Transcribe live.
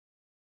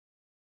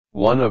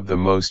One of the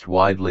most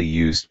widely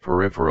used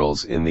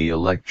peripherals in the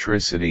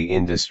electricity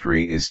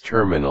industry is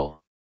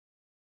terminal.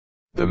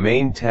 The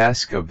main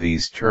task of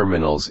these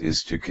terminals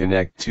is to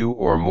connect two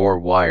or more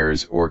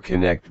wires or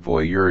connect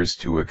voyeurs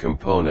to a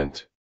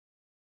component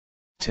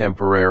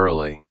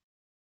temporarily.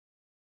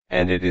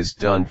 And it is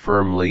done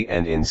firmly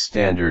and in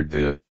standard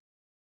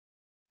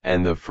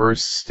And the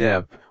first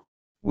step,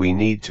 we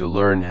need to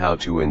learn how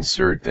to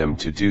insert them.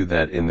 To do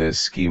that, in the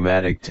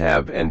schematic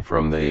tab and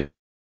from the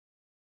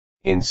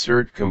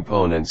Insert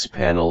Components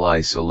panel,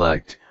 I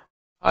select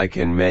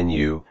Icon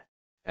menu.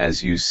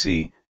 As you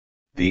see,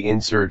 the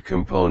Insert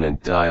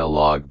Component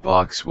dialog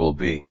box will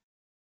be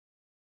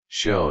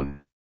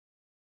shown.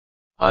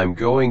 I'm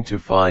going to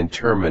find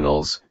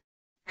terminals,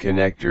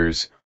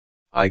 connectors.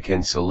 I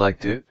can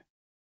select it.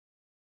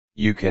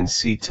 You can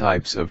see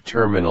types of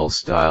terminal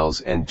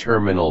styles and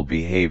terminal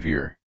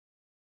behavior.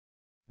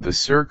 The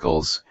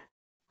circles,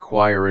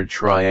 quadrant,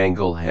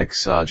 triangle,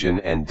 hexagon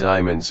and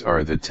diamonds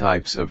are the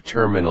types of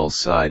terminal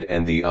side,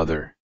 and the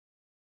other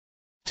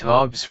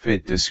tabs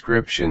fit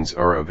descriptions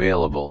are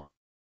available.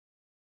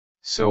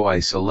 So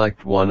I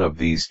select one of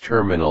these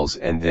terminals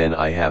and then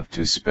I have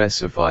to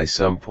specify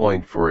some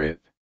point for it.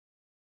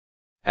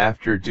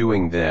 After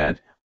doing that,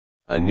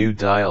 a new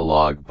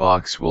dialog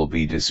box will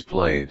be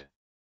displayed.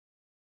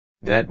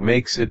 That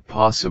makes it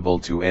possible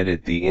to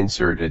edit the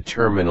Insert a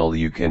terminal.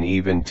 You can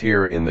even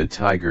tear in the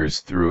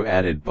tigers through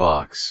added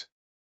box.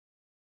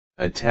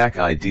 Attack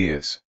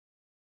ideas.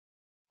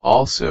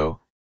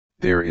 Also,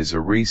 there is a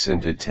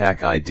recent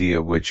attack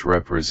idea which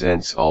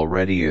represents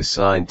already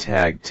assigned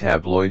tag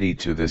tabloidy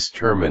to this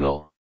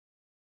terminal.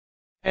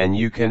 And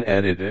you can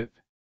edit it.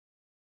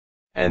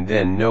 And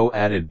then no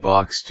added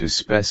box to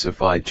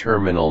specify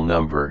terminal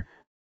number,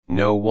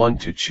 no one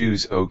to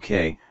choose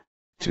OK,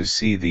 to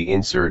see the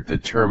Insert the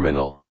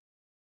terminal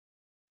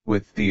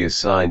with the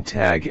assigned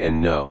tag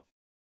and no.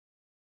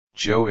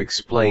 Joe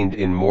explained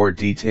in more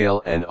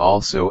detail and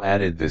also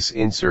added this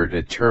Insert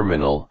a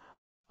terminal.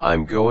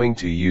 I'm going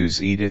to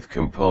use Edit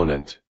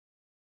component.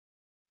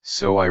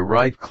 So I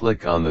right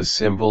click on the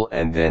symbol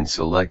and then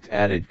select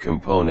Added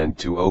component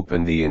to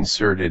open the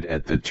Inserted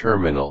at the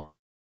terminal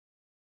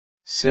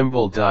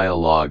symbol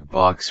dialog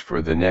box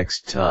for the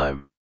next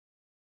time.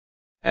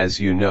 As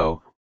you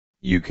know,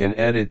 you can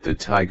edit the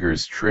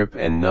tiger's trip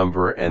and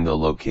number and the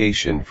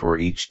location for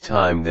each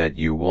time that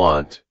you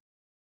want.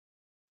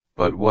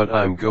 But what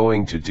I'm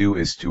going to do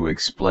is to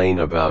explain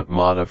about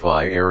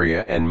Modify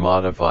Area and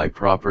Modify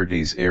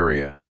Properties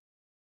Area.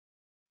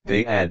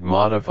 The Add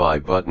Modify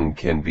button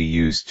can be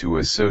used to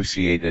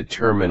associate a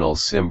terminal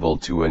symbol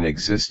to an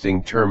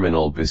existing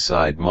terminal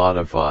beside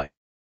Modify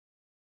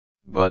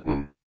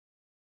button.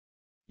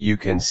 You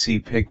can see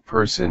Pick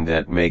Person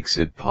that makes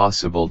it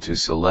possible to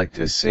select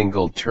a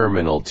single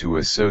terminal to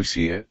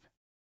associate.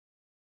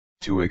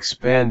 To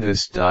expand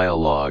this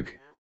dialog,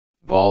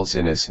 balls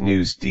in us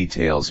news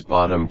details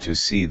bottom to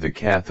see the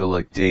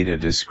Catholic data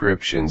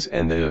descriptions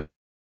and the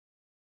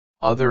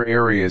other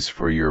areas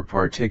for your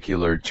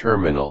particular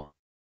terminal.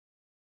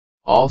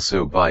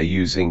 Also, by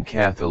using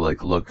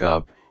Catholic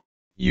lookup,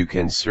 you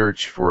can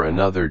search for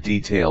another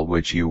detail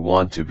which you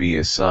want to be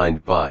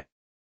assigned by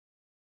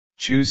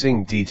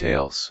choosing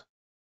details.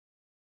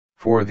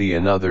 For the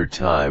another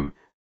time,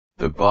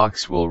 the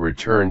box will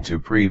return to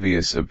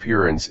previous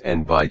appearance,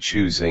 and by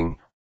choosing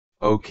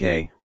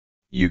OK,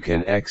 you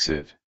can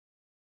exit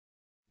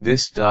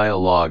this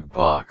dialog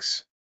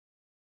box.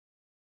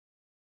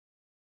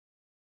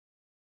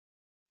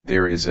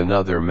 There is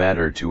another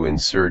matter to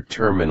insert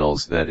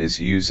terminals, that is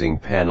using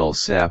panel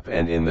SAP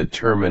and in the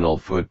terminal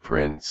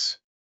footprints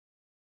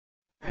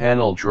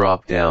panel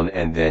drop down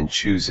and then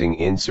choosing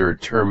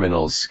Insert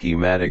Terminals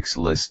Schematics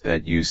list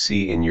that you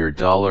see in your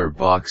dollar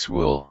box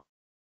will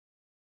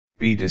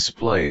be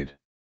displayed.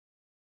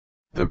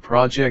 The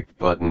Project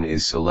button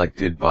is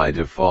selected by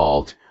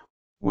default,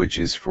 which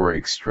is for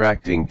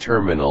extracting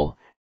terminal,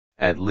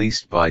 at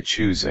least by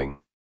choosing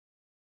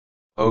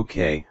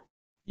OK.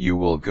 You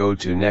will go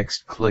to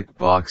Next click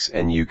box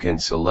and you can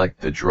select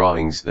the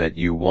drawings that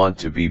you want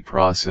to be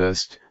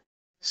processed.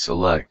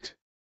 Select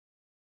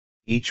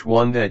each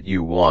one that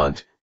you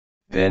want,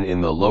 then in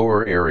the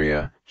lower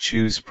area,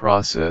 choose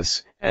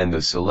Process, and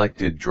the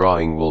selected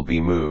drawing will be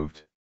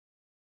moved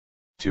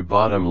to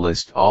bottom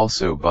list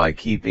also by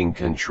keeping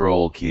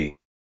Control key.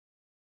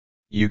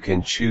 You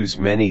can choose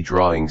many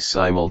drawings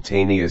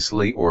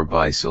simultaneously or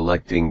by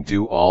selecting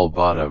Do All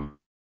Bottom.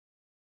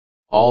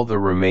 All the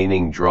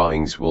remaining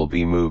drawings will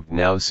be moved.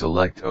 Now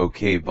select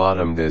OK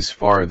bottom. This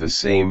far the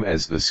same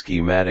as the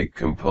schematic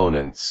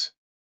components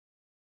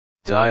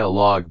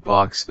dialog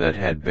box that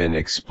had been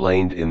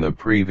explained in the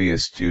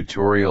previous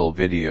tutorial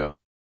video.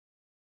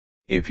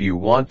 If you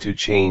want to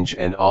change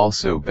and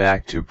also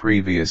back to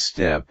previous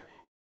step,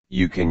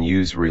 you can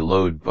use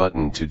Reload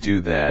button to do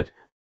that.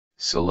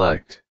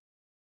 Select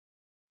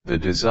the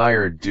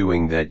desired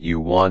doing that you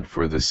want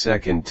for the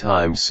second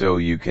time, so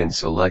you can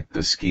select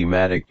the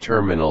schematic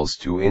terminals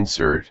to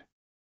insert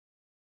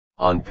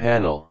on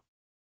panel.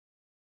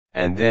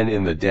 And then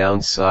in the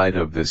down side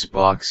of this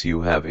box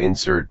you have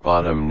insert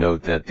bottom.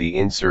 Note that the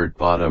insert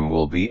bottom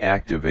will be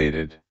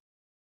activated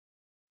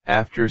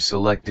after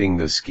selecting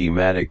the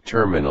schematic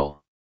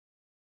terminal.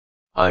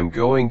 I'm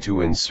going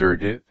to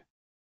insert it.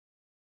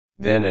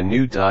 Then a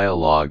new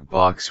dialog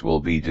box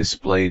will be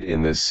displayed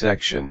in this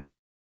section.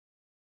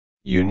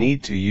 You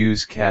need to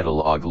use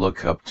catalog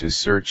lookup to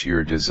search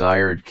your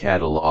desired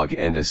catalog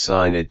and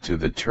assign it to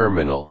the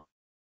terminal.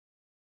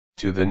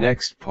 To the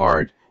next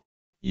part,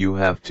 you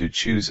have to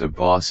choose a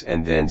boss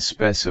and then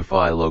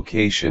specify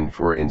location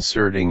for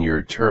inserting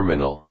your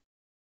terminal.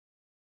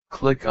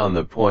 Click on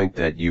the point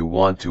that you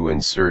want to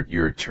insert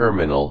your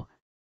terminal,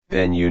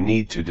 then you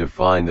need to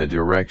define the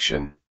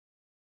direction.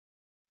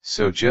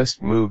 So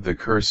just move the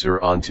cursor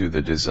onto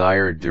the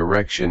desired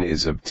direction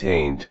is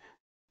obtained,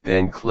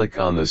 then click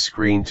on the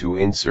screen to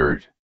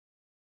insert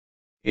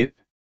it.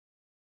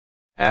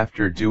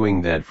 After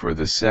doing that for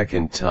the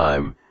second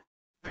time,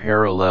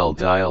 parallel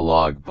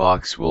dialog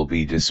box will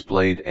be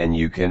displayed and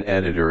you can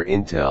edit or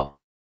intel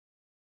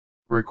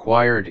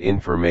required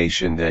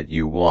information that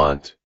you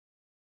want.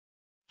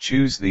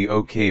 Choose the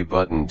OK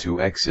button to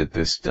exit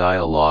this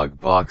dialog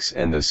box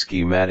and the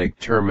schematic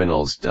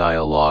terminals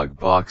dialog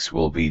box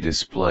will be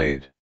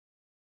displayed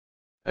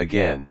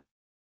again.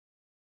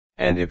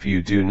 And if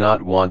you do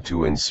not want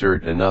to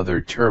insert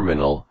another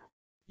terminal,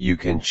 you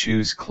can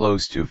choose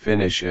close to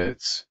finish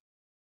it.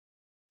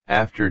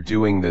 After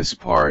doing this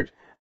part,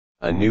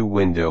 a new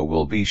window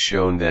will be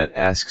shown that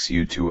asks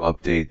you to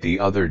update the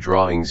other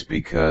drawings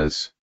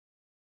because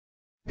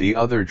the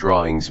other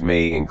drawings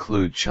may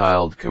include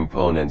child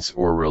components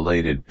or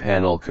related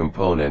panel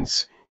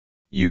components.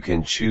 You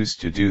can choose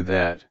to do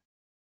that,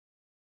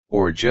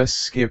 or just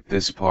skip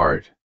this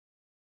part.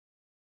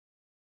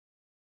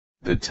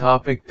 The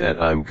topic that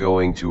I'm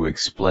going to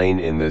explain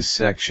in this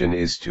section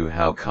is to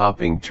how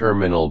copying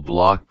terminal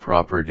block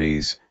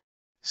properties.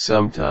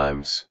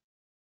 Sometimes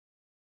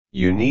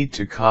you need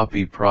to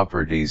copy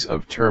properties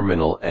of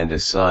terminal and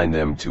assign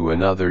them to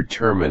another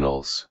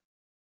terminals.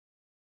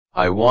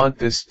 I want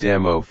this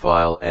demo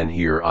file and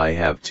here I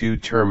have two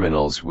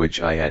terminals which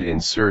I had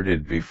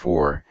inserted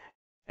before,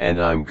 and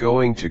I'm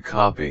going to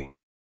copy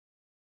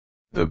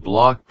the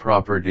block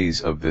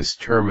properties of this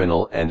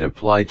terminal and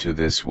apply to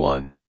this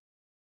one.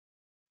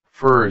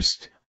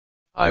 First,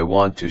 I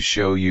want to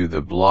show you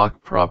the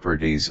block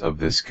properties of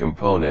this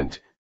component,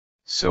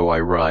 so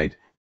I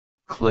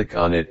right-click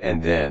on it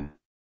and then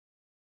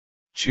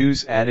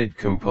choose Added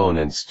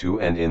Components to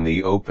and in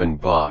the open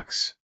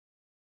box.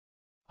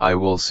 I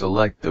will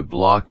select the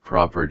block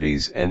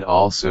properties and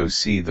also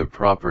see the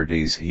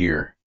properties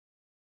here.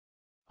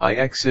 I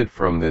exit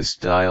from this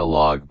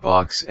dialog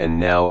box and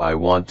now I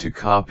want to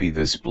copy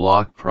this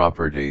block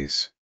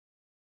properties.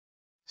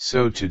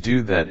 So to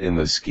do that in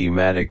the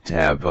schematic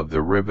tab of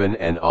the ribbon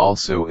and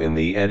also in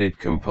the Edit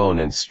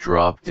Components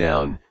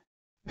drop-down,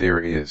 there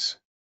is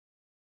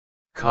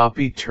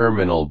Copy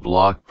Terminal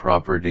Block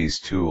Properties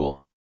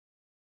tool.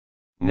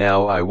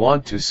 Now I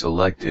want to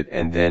select it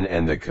and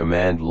then the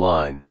command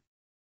line.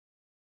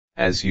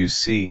 As you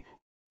see,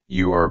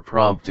 you are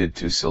prompted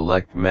to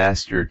select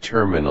Master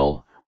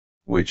Terminal,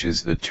 which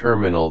is the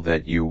terminal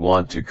that you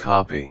want to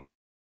copy.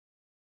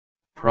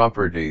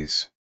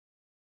 Properties.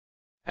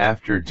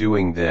 After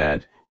doing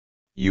that,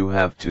 you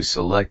have to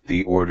select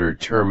the order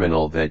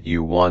terminal that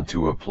you want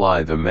to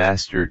apply the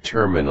master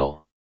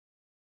terminal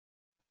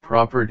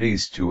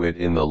properties to it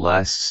in the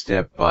last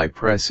step by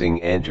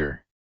pressing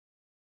Enter.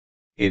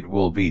 It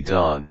will be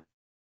done.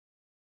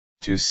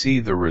 To see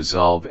the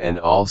resolve and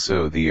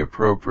also the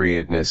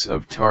appropriateness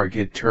of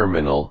target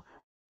terminal,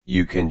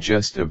 you can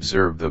just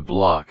observe the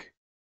block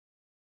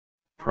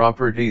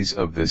properties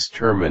of this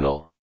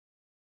terminal.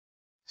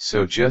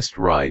 So just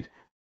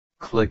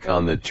right-click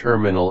on the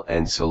terminal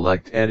and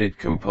select Edit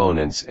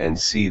Components and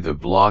see the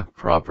block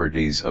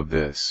properties of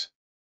this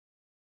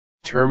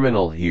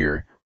terminal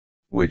here,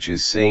 which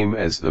is same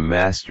as the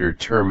master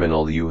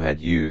terminal you had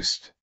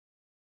used.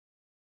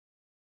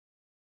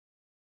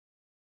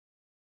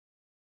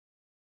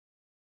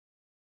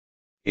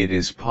 It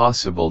is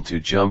possible to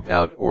jump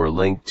out or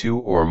link two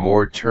or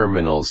more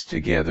terminals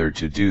together.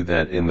 To do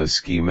that in the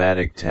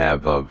Schematic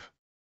tab of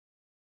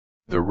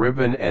the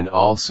ribbon and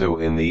also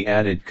in the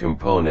Added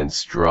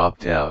Components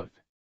drop-down.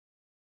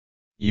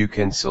 You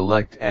can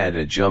select Add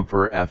a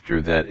Jumper.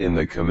 After that in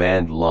the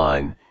command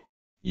line,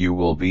 you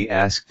will be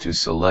asked to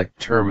select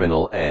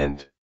Terminal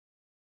and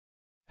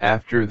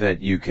after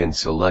that you can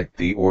select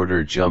the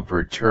order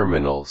jumper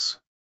terminals.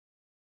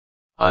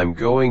 I'm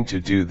going to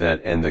do that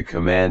and the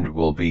command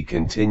will be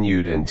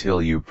continued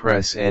until you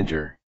press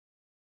Enter.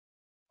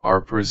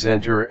 Our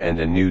presenter and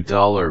a new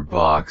dollar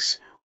box,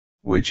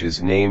 which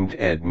is named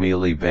Add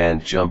Melee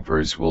Band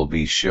Jumpers, will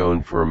be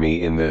shown for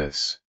me in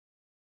this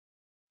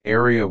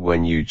area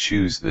when you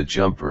choose the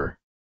jumper.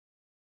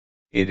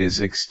 It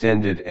is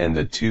extended and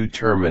the two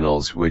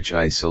terminals which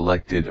I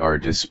selected are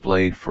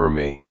displayed for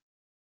me.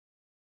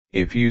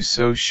 If you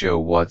so show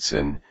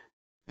Watson,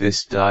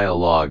 this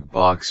dialog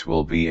box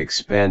will be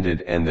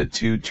expanded and the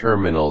two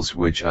terminals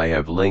which I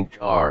have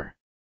linked are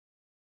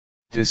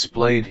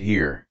displayed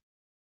here.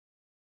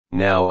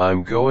 Now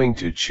I'm going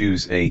to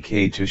choose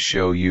AK to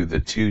show you the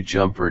two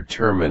jumper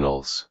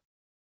terminals.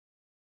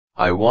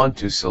 I want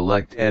to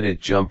select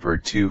Edit Jumper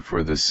 2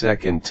 for the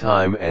second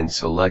time and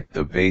select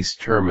the base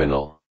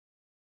terminal.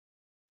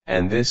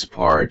 And this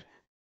part,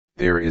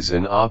 there is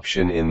an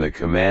option in the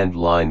command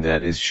line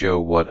that is show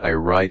what I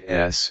write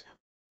S,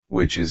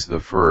 which is the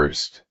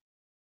first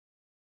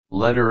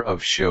letter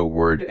of show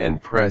word,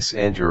 and press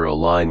enter. A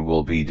line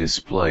will be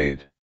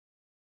displayed.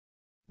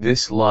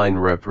 This line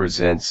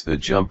represents the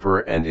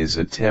jumper and is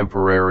a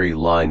temporary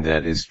line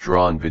that is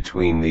drawn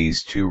between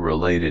these two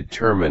related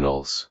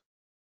terminals.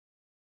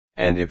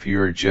 And if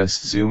you're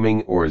just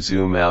zooming or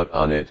zoom out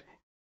on it,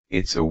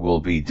 it's a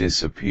will be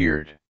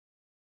disappeared.